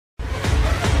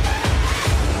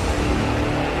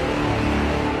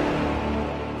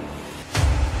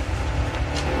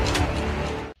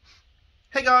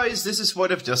Hey guys, this is Void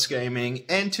of Just Gaming,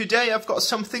 and today I've got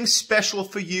something special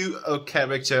for you, a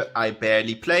character I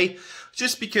barely play,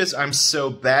 just because I'm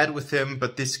so bad with him,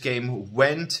 but this game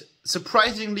went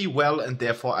surprisingly well, and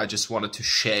therefore I just wanted to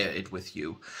share it with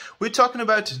you. We're talking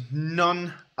about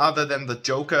none other than the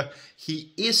Joker.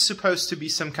 He is supposed to be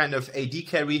some kind of AD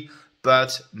carry,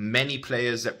 but many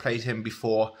players that played him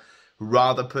before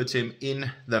rather put him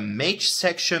in the Mage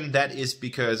section. That is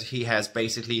because he has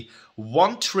basically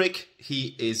one trick.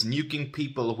 He is nuking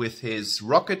people with his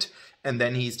rocket, and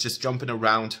then he's just jumping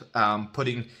around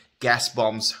putting gas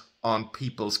bombs on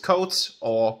people's coats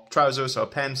or trousers or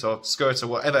pants or skirts or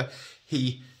whatever.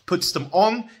 He puts them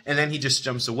on and then he just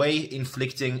jumps away,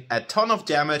 inflicting a ton of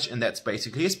damage, and that's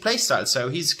basically his playstyle. So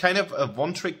he's kind of a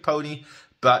one-trick pony,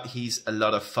 but he's a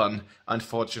lot of fun.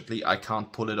 Unfortunately, I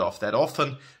can't pull it off that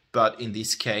often, but in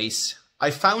this case,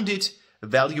 I found it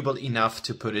valuable enough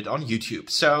to put it on YouTube.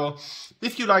 So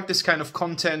if you like this kind of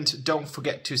content, don't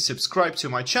forget to subscribe to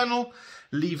my channel,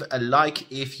 leave a like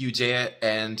if you dare,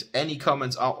 and any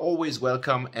comments are always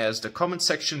welcome, as the comment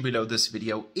section below this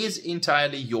video is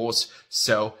entirely yours.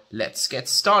 So let's get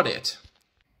started.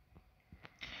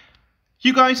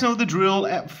 You guys know the drill.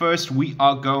 At first we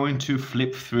are going to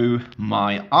flip through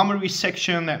my armory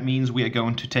section. That means we are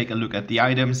going to take a look at the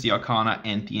items, the arcana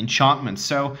and the enchantments.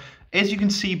 So as you can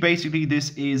see, basically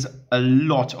this is a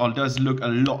lot, or does look a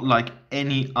lot like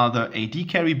any other AD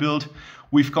carry build.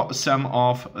 We've got some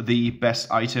of the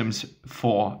best items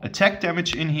for attack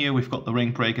damage in here. We've got the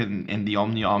Ring Breaker and the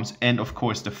Omni Arms, and of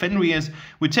course the Fenrir's.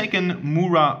 We're taking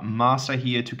Mura Master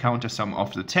here to counter some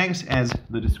of the tanks, as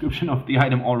the description of the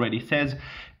item already says.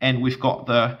 And we've got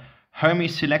the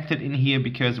Hermes selected in here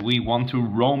because we want to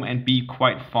roam and be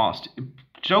quite fast.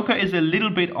 Joker is a little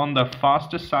bit on the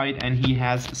faster side, and he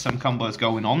has some combos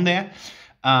going on there.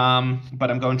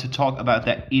 But I'm going to talk about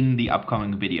that in the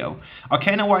upcoming video.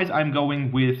 Arcana wise, I'm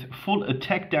going with full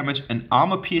attack damage and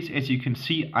armor pierce. As you can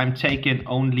see, I'm taking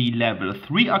only level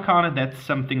 3 Arcana. That's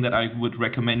something that I would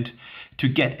recommend to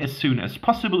get as soon as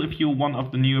possible if you're one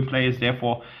of the newer players.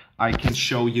 Therefore, I can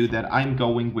show you that I'm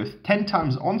going with 10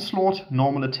 times Onslaught,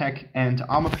 normal attack, and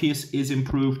armor pierce is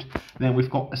improved. Then we've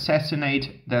got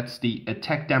Assassinate, that's the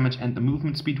attack damage and the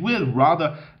movement speed. We're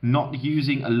rather not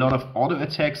using a lot of auto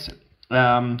attacks.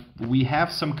 We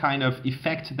have some kind of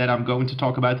effect that I'm going to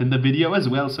talk about in the video as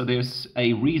well, so there's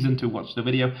a reason to watch the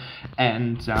video,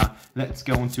 and that's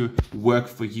going to work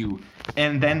for you.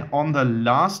 And then on the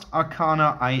last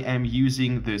arcana, I am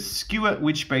using the Skewer,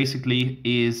 which basically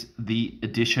is the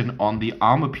addition on the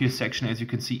armor pierce section. As you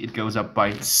can see, it goes up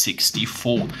by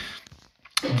 64.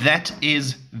 That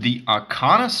is the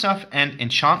arcana stuff, and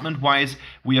enchantment wise,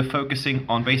 we are focusing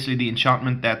on basically the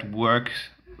enchantment that works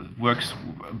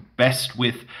best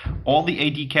with all the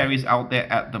AD carries out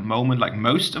there at the moment. Like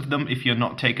most of them, if you're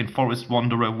not taking Forest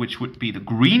Wanderer, which would be the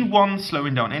green one,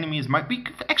 slowing down enemies, might be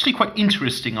actually quite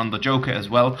interesting on the Joker as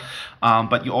well.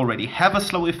 But you already have a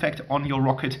slow effect on your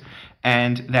rocket,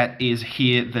 and that is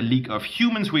here the League of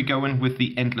Humans. We're going with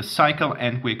the Endless Cycle,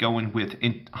 and we're going with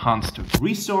Enhanced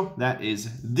Restore. That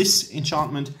is this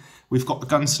enchantment. We've got the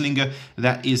Gunslinger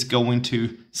that is going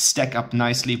to stack up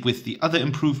nicely with the other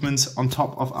improvements on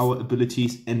top of our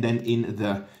abilities. And then in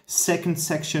the second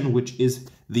section, which is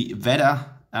the Veda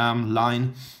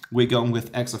line, we're going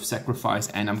with Acts of Sacrifice,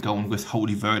 and I'm going with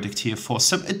Holy Verdict here for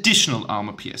some additional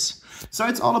armor pierce. So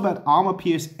it's all about armor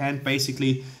pierce and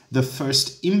basically the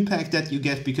first impact that you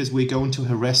get, because we're going to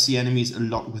harass the enemies a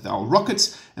lot with our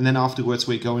rockets, and then afterwards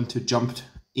we're going to jump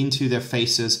into their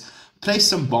faces, place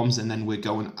some bombs, and then we're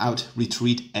going out,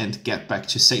 retreat, and get back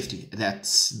to safety.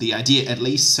 That's the idea, at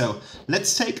least. So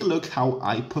let's take a look how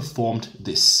I performed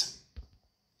this.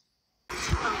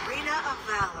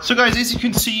 So guys, as you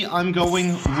can see, I'm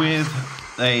going with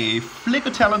a Flicker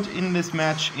talent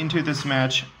into this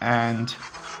match, and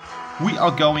we are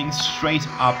going straight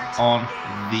up on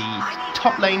the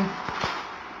top lane.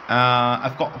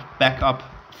 I've got backup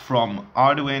from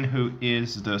Arduin, who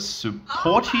is the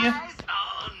support here.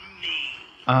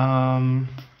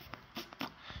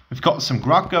 We've got some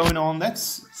Grog going on.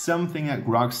 That's something that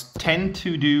Grogs tend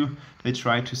to do. They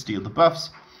try to steal the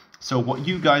buffs. So what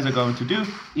you guys are going to do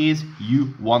is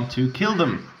you want to kill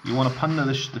them. You want to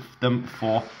punish them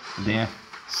for their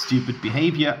stupid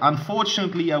behavior.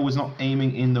 Unfortunately, I was not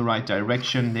aiming in the right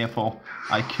direction. Therefore,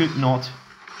 I could not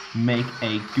make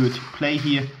a good play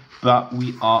here. But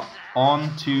we are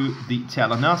on to the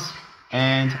Talanas,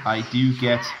 and I do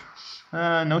get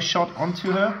no shot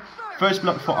onto her. First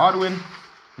blood for Arduin.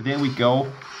 There we go.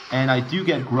 And I do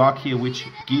get Grog here, which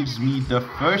gives me the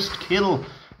first kill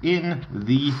in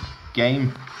the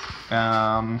game.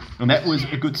 And that was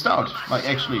a good start. Like,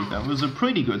 actually, that was a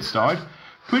pretty good start.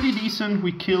 Pretty decent.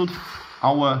 We killed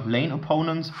our lane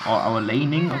opponents, or our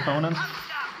laning opponents,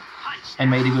 and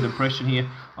made a good impression here.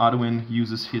 Arduin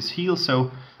uses his heal,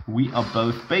 so we are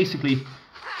both basically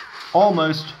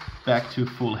almost back to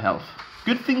full health.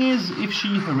 Good thing is, if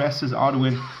she harasses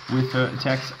Arduin with her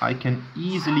attacks, I can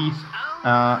easily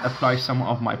apply some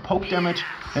of my poke damage.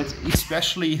 That's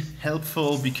especially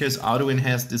helpful because Arduin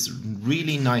has this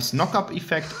really nice knock-up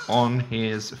effect on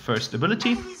his first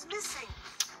ability.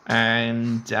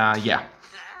 And yeah,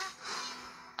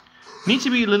 need to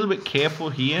be a little bit careful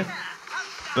here,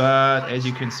 but as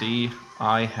you can see,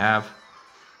 I have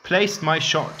placed my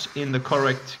shot in the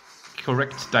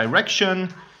correct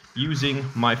direction, using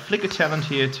my flicker talent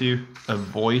here to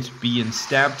avoid being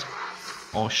stabbed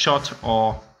or shot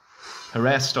or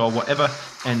harassed or whatever.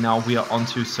 And now we are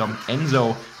onto some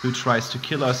Enzo who tries to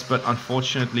kill us, but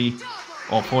unfortunately,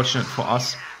 or fortunate for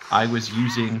us, I was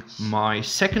using my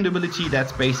second ability.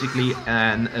 That's basically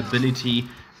an ability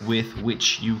with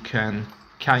which you can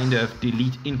kind of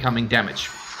delete incoming damage.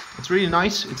 It's really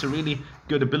nice. It's a really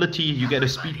good ability. You get a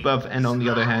speed buff, and on the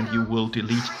other hand, you will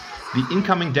delete the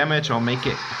incoming damage, or make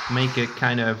it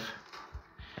kind of,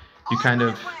 you kind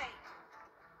of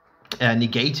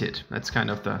negate it. That's kind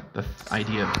of the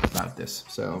idea about this.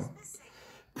 So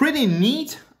pretty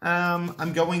neat.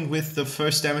 I'm going with the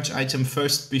first damage item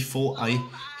first before I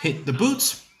hit the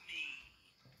boots.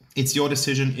 It's your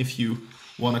decision if you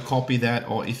want to copy that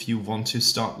or if you want to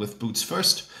start with boots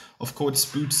first. Of course,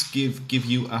 boots give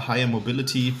you a higher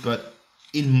mobility, but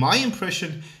in my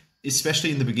impression,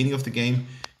 especially in the beginning of the game,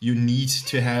 you need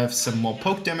to have some more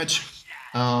poke damage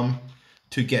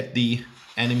to get the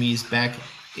enemies back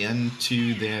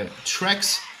into their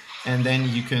tracks, and then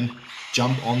you can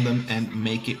jump on them and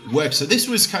make it work. So this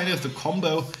was kind of the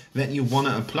combo that you want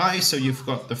to apply. So you've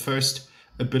got the first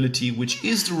ability, which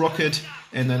is the rocket,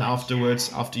 and then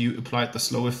afterwards, after you applied the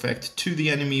slow effect to the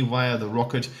enemy via the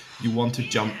rocket, you want to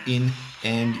jump in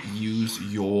and use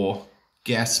your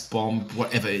gas bomb,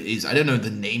 whatever it is. I don't know the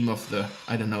name of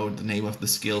the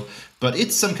skill, but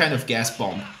it's some kind of gas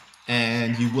bomb,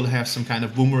 and you will have some kind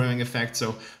of boomerang effect.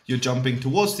 So you're jumping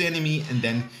towards the enemy, and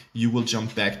then you will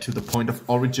jump back to the point of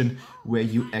origin where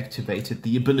you activated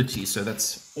the ability. So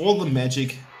that's all the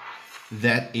magic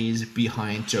that is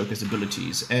behind Joker's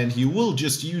abilities, and you will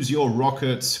just use your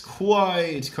rockets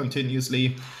quite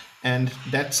continuously, and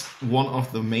that's one of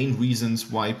the main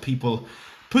reasons why people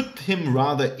put him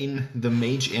rather in the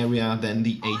mage area than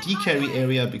the AD carry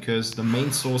area, because the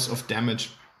main source of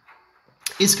damage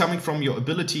is coming from your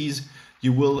abilities.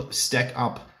 You will stack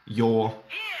up your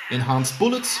enhanced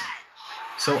bullets,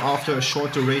 so after a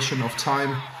short duration of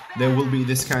time there will be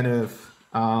this kind of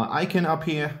icon up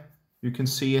here. You can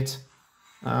see it.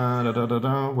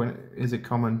 When is it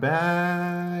coming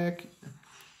back?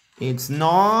 It's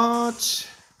not.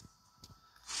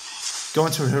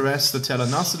 Going to harass the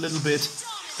Telenas a little bit,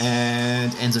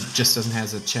 and Enzo just doesn't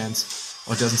have a chance,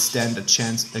 or doesn't stand a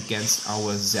chance against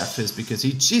our Zephyrs, because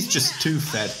he's just too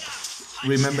fed.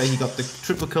 Remember, he got the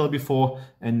triple kill before,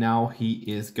 and now he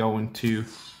is going to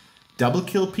double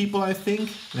kill people, I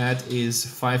think. That is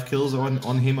 5 kills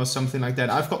on him or something like that.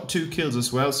 I've got 2 kills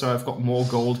as well, so I've got more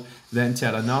gold than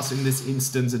Telenas in this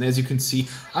instance. And as you can see,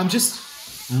 I'm just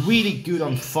really good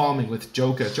on farming with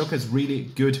Joker. Joker's really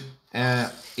good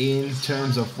in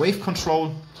terms of wave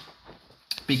control,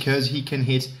 because he can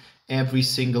hit every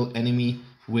single enemy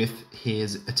with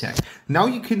his attack. Now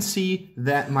you can see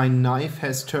that my knife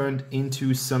has turned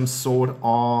into some sort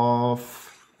of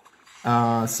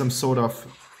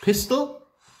pistol,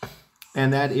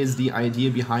 and that is the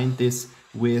idea behind this,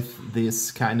 with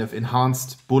this kind of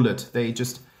enhanced bullet. They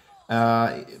just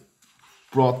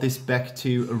brought this back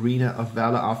to Arena of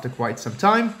Valor after quite some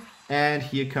time, and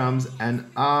here comes an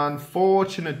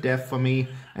unfortunate death for me,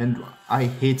 and I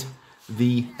hit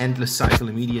the endless cycle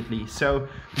immediately. So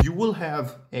you will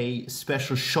have a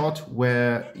special shot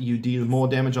where you deal more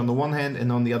damage on the one hand,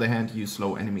 and on the other hand you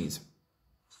slow enemies.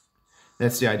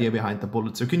 That's the idea behind the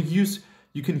bullet. So you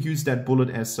can use that bullet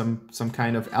as some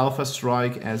kind of alpha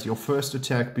strike as your first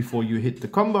attack before you hit the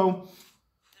combo,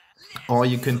 or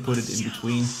you can put it in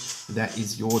between. That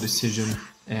is your decision,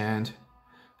 and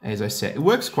as I said, it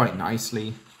works quite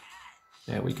nicely.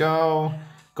 There we go.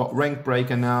 Got rank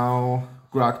breaker now.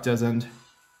 Grug doesn't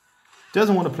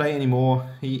want to play anymore.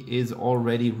 He is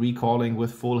already recalling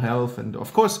with full health, and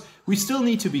of course we still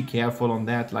need to be careful on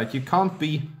that. Like, you can't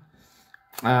be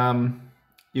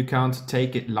you can't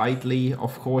take it lightly.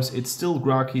 Of course, it's still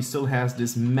Grug. He still has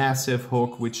this massive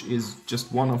hook, which is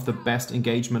just one of the best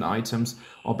engagement items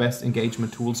or best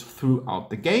engagement tools throughout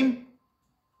the game.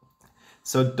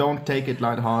 So don't take it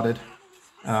lighthearted.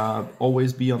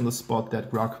 Always be on the spot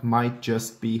that Grog might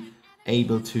just be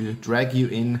able to drag you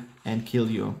in and kill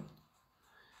you.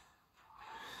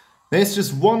 There's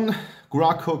just one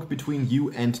Grog hook between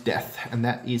you and death, and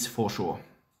that is for sure.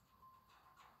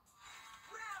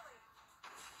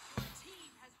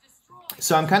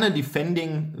 So I'm kind of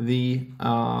defending the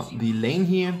lane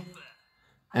here,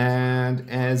 and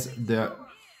as the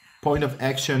point of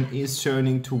action is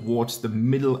turning towards the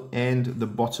middle and the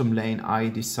bottom lane, I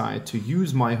decide to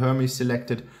use my Hermes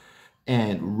selected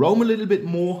and roam a little bit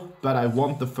more, but I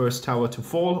want the first tower to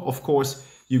fall. Of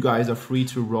course, you guys are free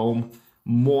to roam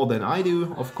more than I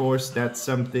do. Of course, that's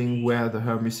something where the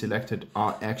Hermes selected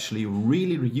are actually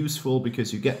really useful,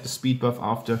 because you get the speed buff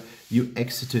after you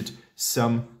exited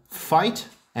some fight,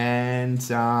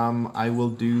 and I will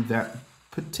do that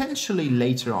potentially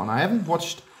later on. I haven't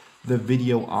watched the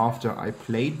video after I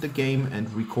played the game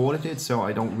and recorded it, so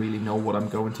I don't really know what I'm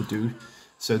going to do.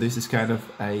 So this is kind of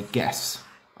a guess.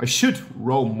 I should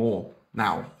roam more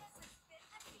now.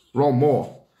 Roam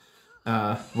more.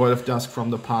 Void of Dusk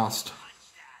from the past.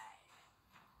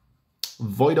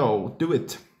 Voido, do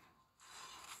it.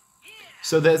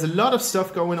 So there's a lot of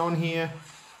stuff going on here.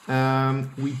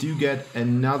 We do get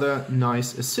another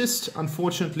nice assist.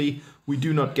 Unfortunately, we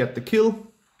do not get the kill.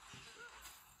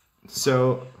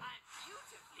 So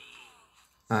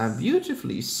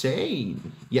beautifully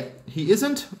sane. Yeah, he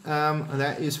isn't.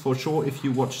 That is for sure if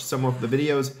you watch some of the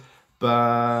videos.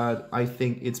 But I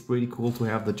think it's pretty cool to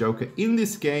have the Joker in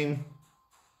this game.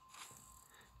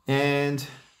 And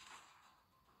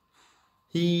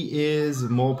he is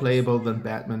more playable than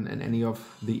Batman and any of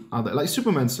the other. Like,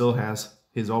 Superman still has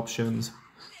his options.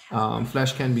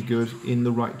 Flash can be good in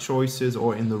the right choices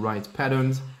or in the right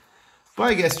patterns. But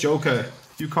I guess Joker,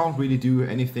 you can't really do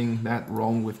anything that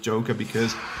wrong with Joker,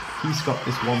 because he's got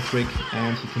this one trick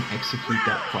and he can execute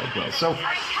that quite well. So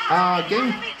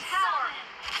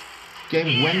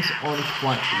game went on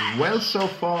quite well so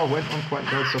far.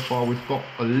 We've got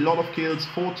a lot of kills,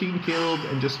 14 kills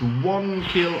and just 1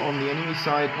 kill on the enemy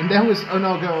side. And that was, oh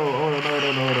no,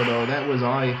 that was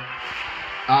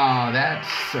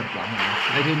that's a bummer.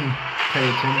 I didn't pay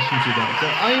attention to that. So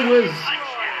I was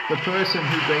the person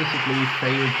who basically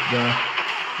failed the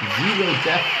 0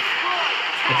 death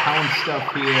account stuff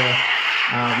here.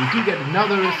 We do get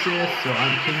another assist, so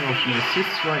I'm king of the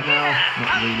assists right now.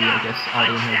 Not really, I guess I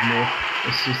don't have more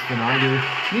assists than I do.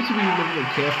 Need to be a little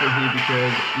bit careful here,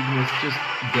 because Ignis just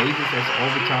gazes us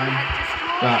all the time.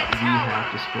 But we have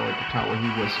destroyed the tower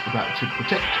he was about to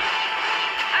protect.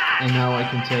 And now I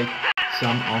can take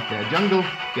some of their jungle,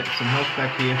 get some health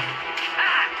back here,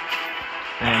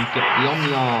 and get the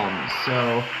Omni Arms. So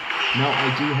now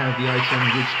I do have the item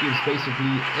which gives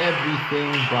basically everything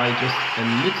by just a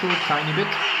little tiny bit.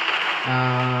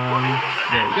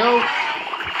 There we go.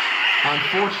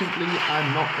 Unfortunately,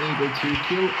 I'm not able to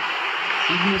kill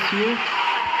Ignis here.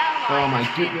 Oh my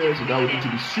goodness, I need to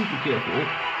be super careful.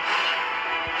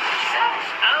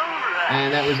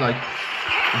 And that was like,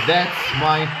 that's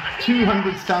my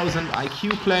 200,000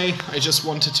 IQ play. I just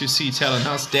wanted to see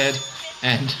Telenas dead,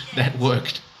 and that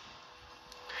worked.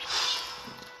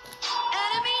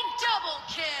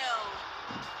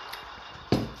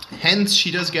 Hence, she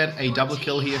does get a double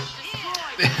kill here,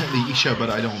 the Isha,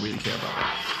 but I don't really care about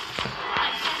that.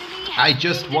 I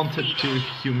just wanted to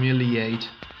humiliate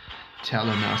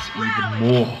Telenas even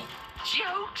more.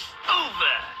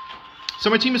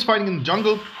 So my team is fighting in the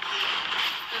jungle.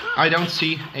 I don't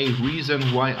see a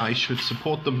reason why I should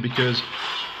support them, because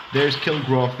there's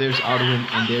Kilgrove, there's Arduin,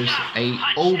 and there's a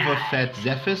overfed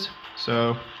Zephys.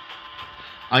 So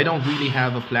I don't really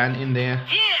have a plan in there.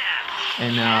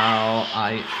 And now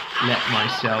I let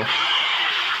myself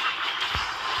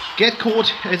get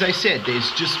caught. As I said,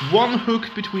 there's just one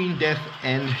hook between death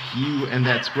and you, and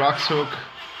that's Grog's hook.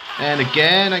 And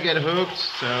again I get hooked.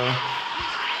 So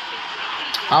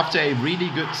after a really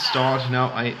good start, now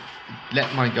I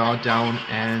let my guard down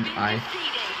and I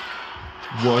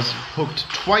was hooked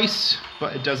twice,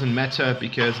 but it doesn't matter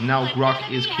because now Grog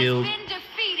is killed.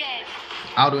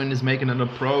 Arduin is making an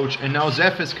approach, and now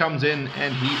Zephys comes in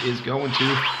and he is going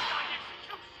to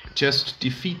just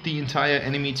defeat the entire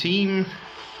enemy team.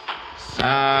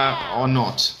 Or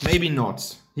not. Maybe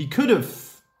not. He could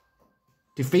have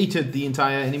defeated the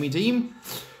entire enemy team,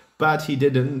 but he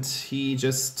didn't. He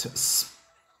just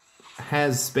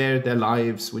has spared their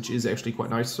lives, which is actually quite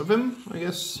nice of him, I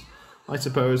guess, I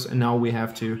suppose. And now we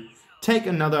have to take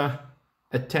another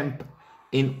attempt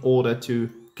in order to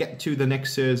get to the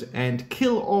Nexus and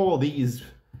kill all these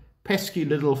pesky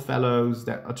little fellows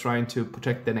that are trying to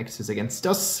protect the Nexus against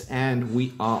us. And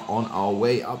we are on our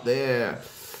way up there.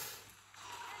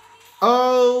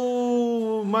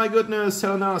 Oh my goodness,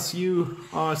 Selenas, you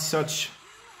are such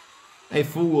a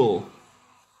fool.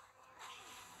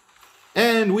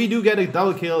 And we do get a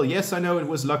double kill. Yes, I know it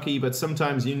was lucky, but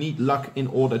sometimes you need luck in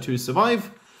order to survive.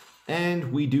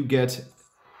 And we do get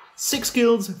 6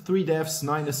 kills, 3 deaths,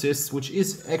 9 assists, which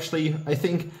is actually, I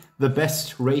think, the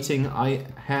best rating I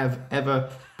have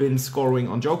ever been scoring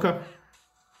on Joker.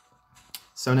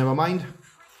 So never mind.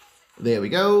 There we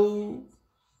go.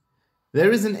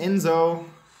 There is an Enzo,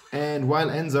 and while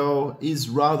Enzo is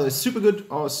rather super good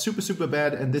or super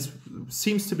bad, and this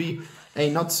seems to be a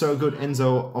not so good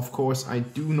Enzo, of course, I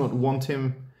do not want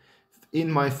him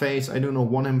in my face. I do not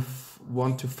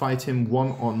want to fight him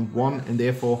one-on-one, and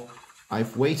therefore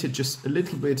I've waited just a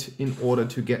little bit in order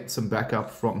to get some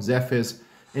backup from Zephyrs.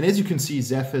 And as you can see,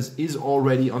 Zephyrs is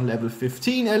already on level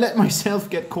 15. I let myself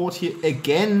get caught here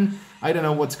again. I don't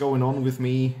know what's going on with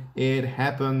me. It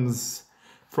happens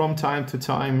from time to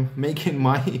time, making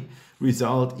my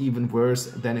result even worse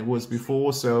than it was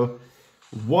before. So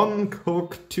 1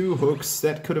 hook, 2 hooks,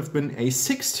 that could have been a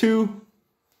 6-2.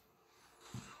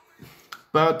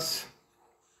 But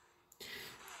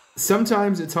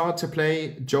sometimes it's hard to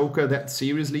play Joker that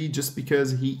seriously just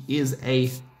because he is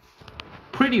a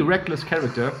pretty reckless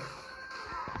character.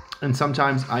 And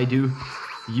sometimes I do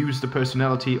use the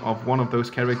personality of one of those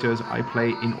characters I play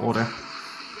in order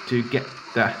to get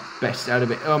the best out of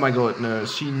it. Oh my god, no,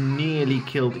 she nearly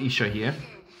killed Isha here.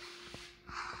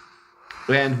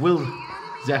 And will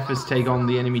Zephyrs take on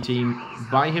the enemy team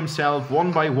by himself,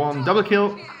 1 by 1, double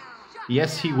kill?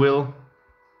 Yes, he will.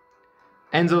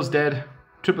 Enzo's dead,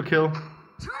 triple kill.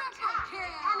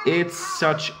 It's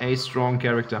such a strong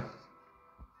character.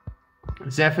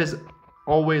 Zephyrs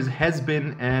always has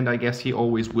been, and I guess he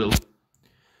always will.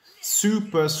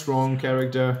 Super strong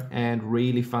character and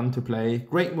really fun to play.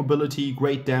 Great mobility,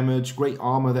 great damage, great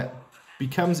armor that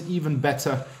becomes even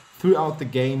better throughout the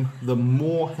game. The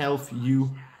more health you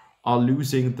are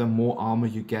losing, the more armor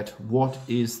you get. What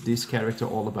is this character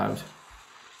all about?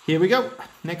 Here we go.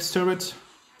 Next turret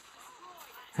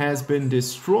has been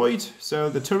destroyed. So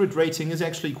the turret rating is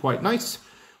actually quite nice.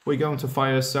 We're going to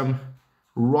fire some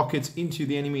rockets into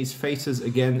the enemy's faces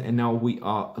again. And now we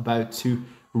are about to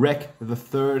wreck the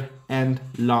 3rd and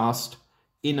last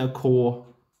inner core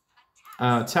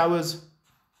towers.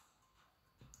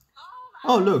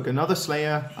 Oh look, another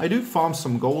Slayer. I do farm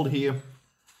some gold here.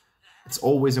 It's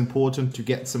always important to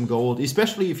get some gold,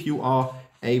 especially if you are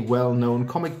a well-known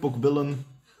comic book villain.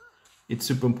 It's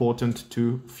super important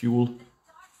to fuel.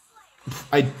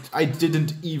 I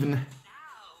didn't even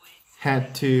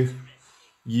had to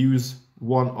use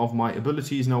one of my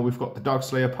abilities. Now we've got the Dark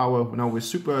Slayer power. Now we're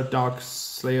super Dark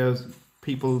Slayer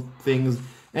people things.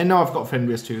 And now I've got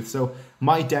Fenrir's Tooth. So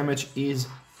my damage is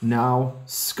now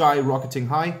skyrocketing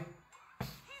high.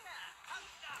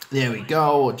 There we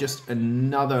go. Just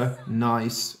another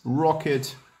nice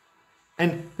rocket.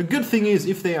 And the good thing is,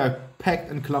 if they are packed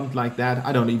and clumped like that,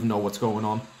 I don't even know what's going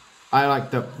on. I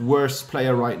like the worst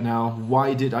player right now.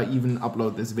 Why did I even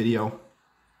upload this video?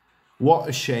 What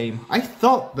a shame. I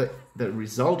thought that the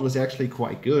result was actually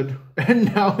quite good.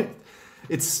 And now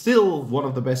it's still one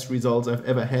of the best results I've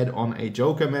ever had on a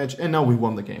Joker match. And now we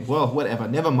won the game. Well, whatever.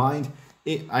 Never mind.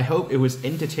 I hope it was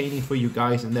entertaining for you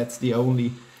guys. And that's the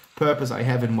only purpose I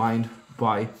have in mind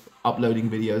by uploading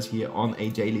videos here on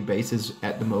a daily basis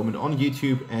at the moment on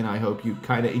YouTube. And I hope you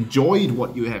kind of enjoyed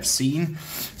what you have seen.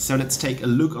 So let's take a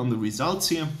look on the results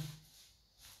here.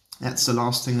 That's the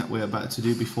last thing that we're about to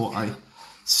do before I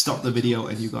stop the video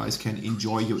and you guys can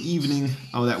enjoy your evening.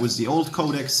 Oh, that was the old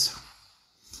codex.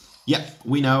 Yeah,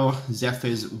 we know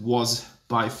Zephyrs was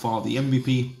by far the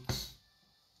MVP.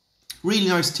 Really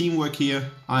nice teamwork here.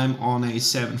 I'm on a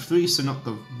 7-3, so not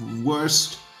the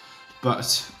worst,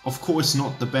 but of course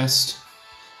not the best.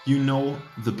 You know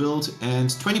the build, and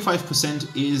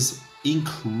 25% is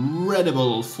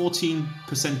incredible.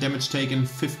 14% damage taken,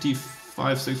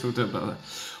 55, 6,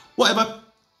 whatever.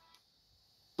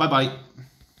 Bye-bye.